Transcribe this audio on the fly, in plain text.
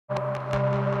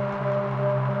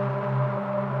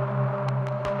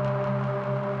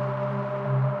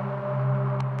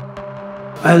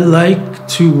I like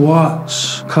to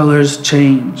watch colors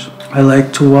change. I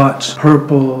like to watch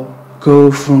purple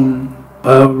go from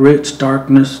a rich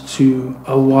darkness to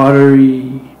a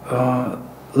watery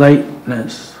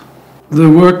lightness. The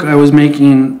work I was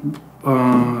making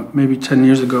maybe 10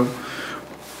 years ago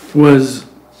was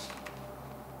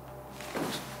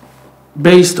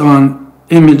based on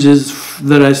images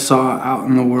that I saw out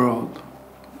in the world,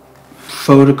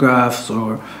 photographs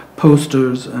or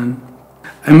posters, and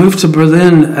I moved to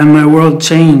Berlin and my world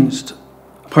changed.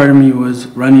 Part of me was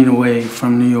running away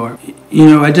from New York. You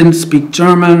know, I didn't speak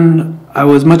German. I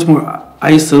was much more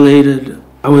isolated.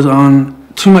 I was on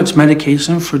too much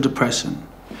medication for depression.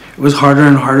 It was harder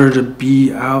and harder to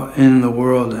be out in the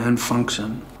world and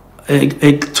function.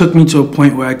 It took me to a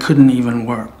point where I couldn't even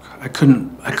work. I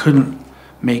couldn't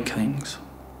make things.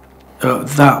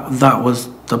 That was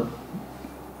the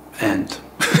end.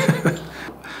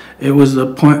 It was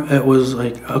the point. It was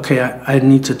like, okay, I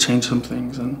need to change some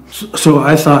things, and so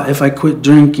I thought if I quit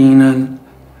drinking and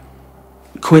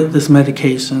quit this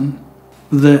medication,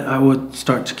 that I would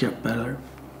start to get better.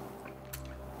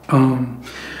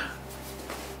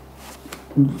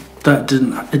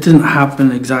 It didn't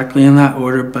happen exactly in that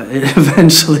order, but it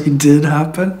eventually did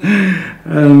happen.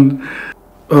 And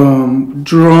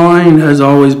drawing has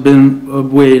always been a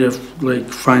way to like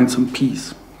find some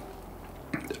peace.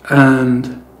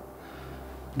 And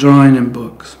drawing in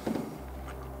books.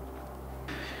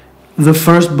 The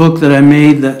first book that I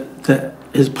made that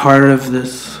is part of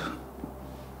this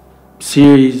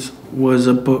series was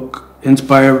a book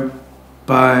inspired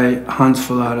by Hans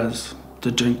Fallada's The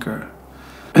Drinker.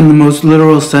 In the most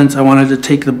literal sense, I wanted to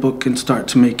take the book and start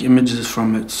to make images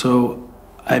from it, so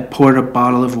I poured a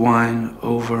bottle of wine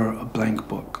over a blank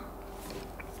book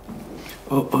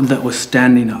that was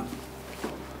standing up,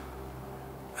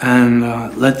 and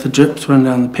let the drips run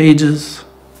down the pages,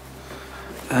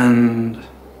 and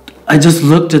I just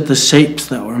looked at the shapes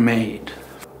that were made.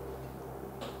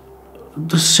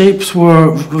 The shapes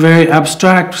were very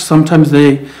abstract. Sometimes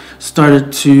they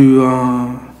started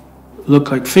to look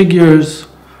like figures.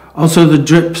 Also, the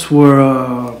drips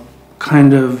were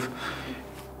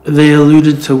they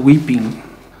alluded to weeping.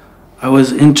 I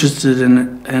was interested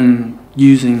in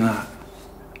using that,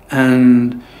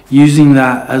 and using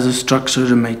that as a structure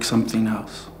to make something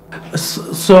else.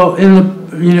 So in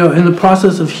the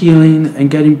process of healing and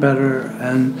getting better,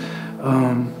 and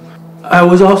I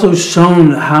was also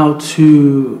shown how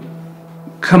to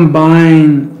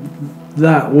combine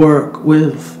that work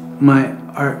with my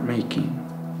art making.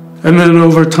 And then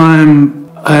over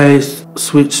time, I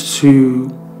switched to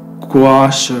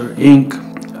gouache or ink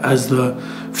as the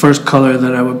first color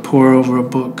that I would pour over a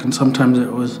book, and sometimes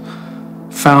it was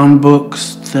found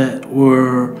books that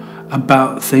were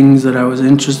about things that I was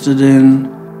interested in.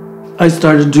 I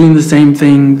started doing the same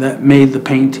thing that made the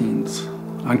paintings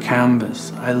on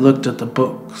canvas. I looked at the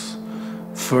books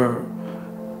for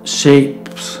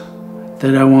shapes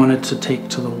that I wanted to take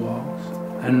to the walls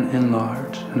and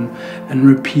enlarge and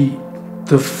repeat.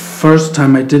 The first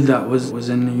time I did that was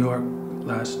in New York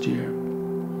last year.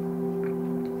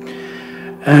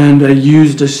 And I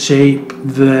used a shape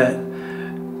that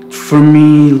for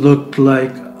me looked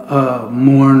like a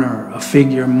mourner, a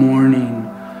figure mourning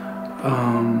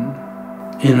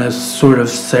in a sort of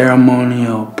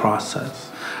ceremonial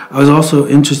process. I was also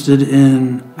interested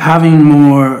in having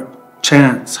more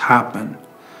chance happen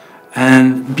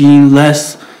and being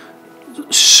less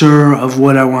sure of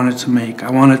what I wanted to make.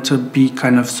 I wanted to be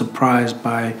kind of surprised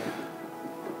by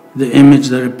the image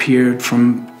that appeared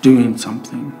from doing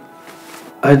something.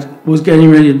 I was getting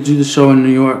ready to do the show in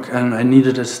New York, and I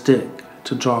needed a stick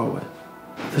to draw with.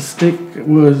 The stick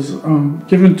was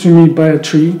given to me by a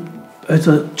tree. It's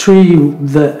a tree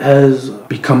that has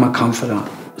become a confidant.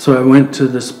 So I went to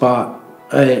the spot.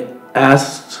 I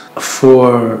asked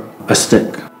for a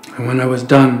stick. And when I was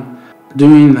done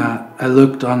doing that, I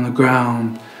looked on the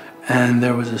ground, and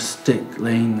there was a stick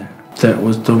laying there that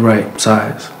was the right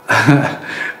size.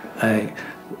 I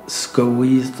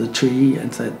squeezed the tree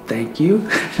and said, "Thank you."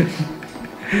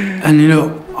 And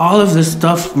all of this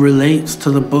stuff relates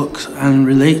to the books and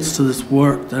relates to this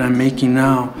work that I'm making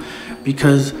now,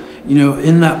 because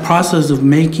in that process of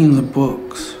making the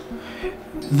books,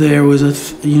 there was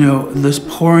this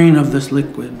pouring of this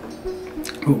liquid.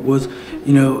 It was,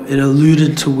 it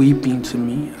alluded to weeping to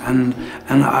me, and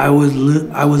I was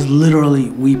literally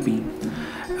weeping,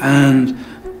 and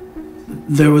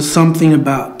there was something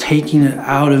about taking it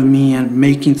out of me and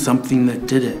making something that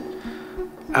did it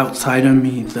outside of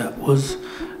me that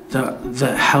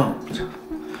helped.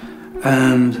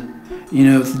 And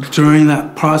during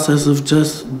that process of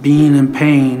just being in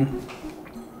pain,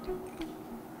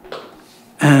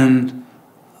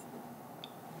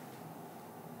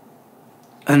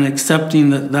 and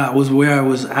accepting that that was where I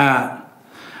was at,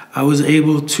 I was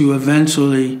able to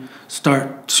eventually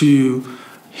start to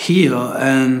heal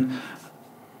and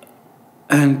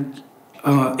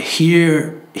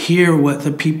hear what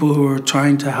the people who were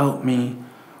trying to help me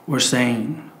were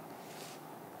saying.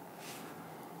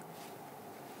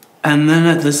 And then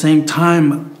at the same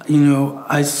time,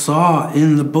 I saw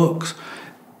in the books,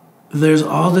 there's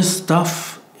all this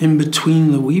stuff in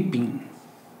between the weeping.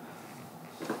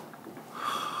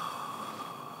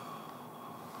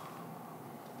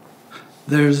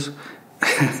 There's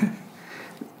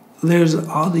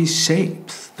all these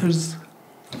shapes. There's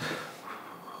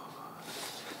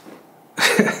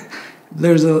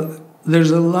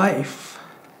a life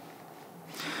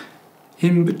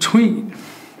in between.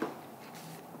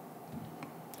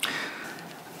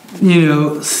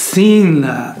 Seeing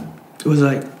that was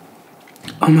like,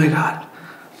 oh my God,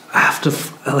 I have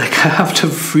to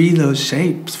free those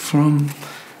shapes from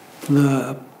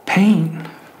the pain.